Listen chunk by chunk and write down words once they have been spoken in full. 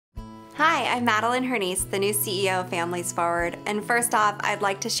Hi, I'm Madelynn Hirneise, the new CEO of Families Forward, and first off, I'd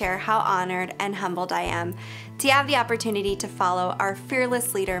like to share how honored and humbled I am to have the opportunity to follow our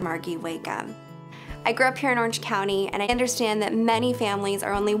fearless leader, Margie Wakeham. I grew up here in Orange County, and I understand that many families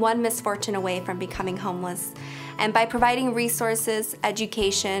are only one misfortune away from becoming homeless. And by providing resources,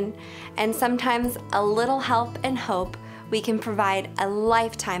 education, and sometimes a little help and hope, we can provide a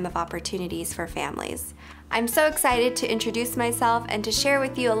lifetime of opportunities for families. I'm so excited to introduce myself and to share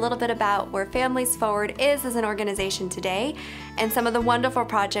with you a little bit about where Families Forward is as an organization today and some of the wonderful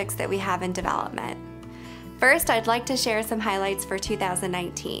projects that we have in development. First, I'd like to share some highlights for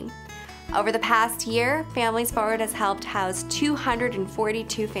 2019. Over the past year, Families Forward has helped house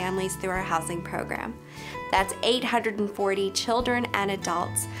 242 families through our housing program. That's 840 children and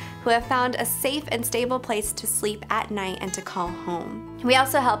adults who have found a safe and stable place to sleep at night and to call home. We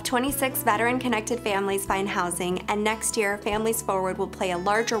also help 26 veteran-connected families find housing, and next year, Families Forward will play a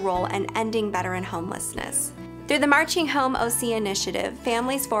larger role in ending veteran homelessness. Through the Marching Home OC initiative,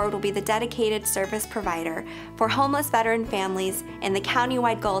 Families Forward will be the dedicated service provider for homeless veteran families in the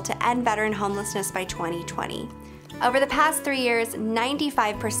countywide goal to end veteran homelessness by 2020. Over the past 3 years,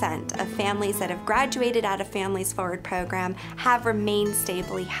 95% of families that have graduated out of Families Forward program have remained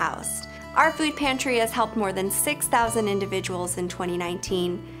stably housed. Our food pantry has helped more than 6,000 individuals in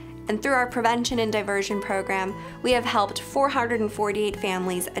 2019, and through our prevention and diversion program, we have helped 448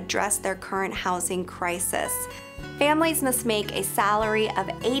 families address their current housing crisis. Families must make a salary of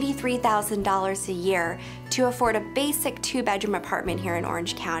 $83,000 a year to afford a basic 2-bedroom apartment here in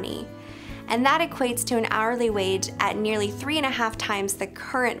Orange County. And that equates to an hourly wage at nearly 3.5 times the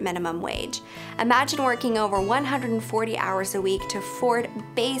current minimum wage. Imagine working over 140 hours a week to afford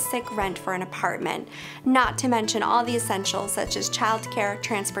basic rent for an apartment, not to mention all the essentials such as childcare,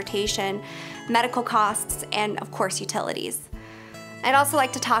 transportation, medical costs, and of course utilities. I'd also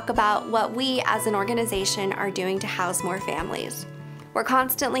like to talk about what we as an organization are doing to house more families. We're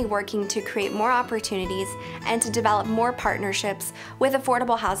constantly working to create more opportunities and to develop more partnerships with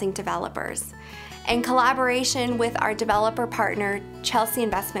affordable housing developers. In collaboration with our developer partner, Chelsea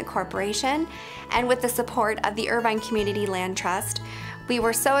Investment Corporation, and with the support of the Irvine Community Land Trust, we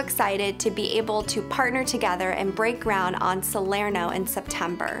were so excited to be able to partner together and break ground on Salerno in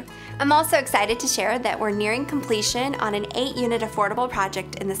September. I'm also excited to share that we're nearing completion on an 8-unit affordable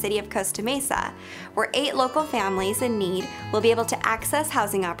project in the city of Costa Mesa, where 8 local families in need will be able to access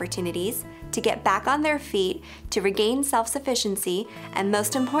housing opportunities, to get back on their feet, to regain self-sufficiency, and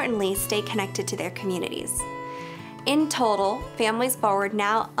most importantly, stay connected to their communities. In total, Families Forward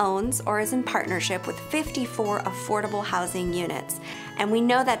now owns or is in partnership with 54 affordable housing units. And we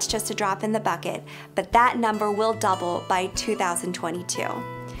know that's just a drop in the bucket, but that number will double by 2022.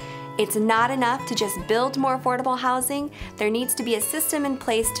 It's not enough to just build more affordable housing. There needs to be a system in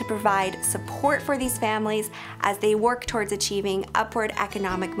place to provide support for these families as they work towards achieving upward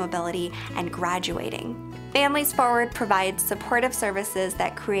economic mobility and graduating. Families Forward provides supportive services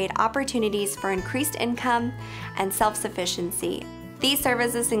that create opportunities for increased income and self-sufficiency. These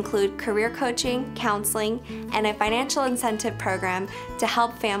services include career coaching, counseling, and a financial incentive program to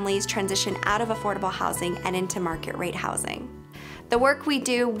help families transition out of affordable housing and into market rate housing. The work we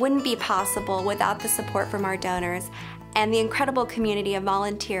do wouldn't be possible without the support from our donors and the incredible community of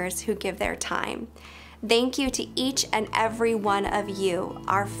volunteers who give their time. Thank you to each and every one of you,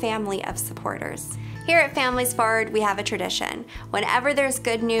 our family of supporters. Here at Families Forward, we have a tradition. Whenever there's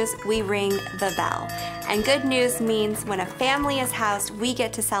good news, we ring the bell. And good news means when a family is housed, we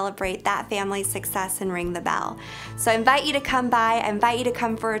get to celebrate that family's success and ring the bell. So I invite you to come by, I invite you to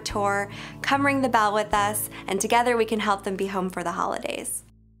come for a tour, come ring the bell with us, and together we can help them be home for the holidays.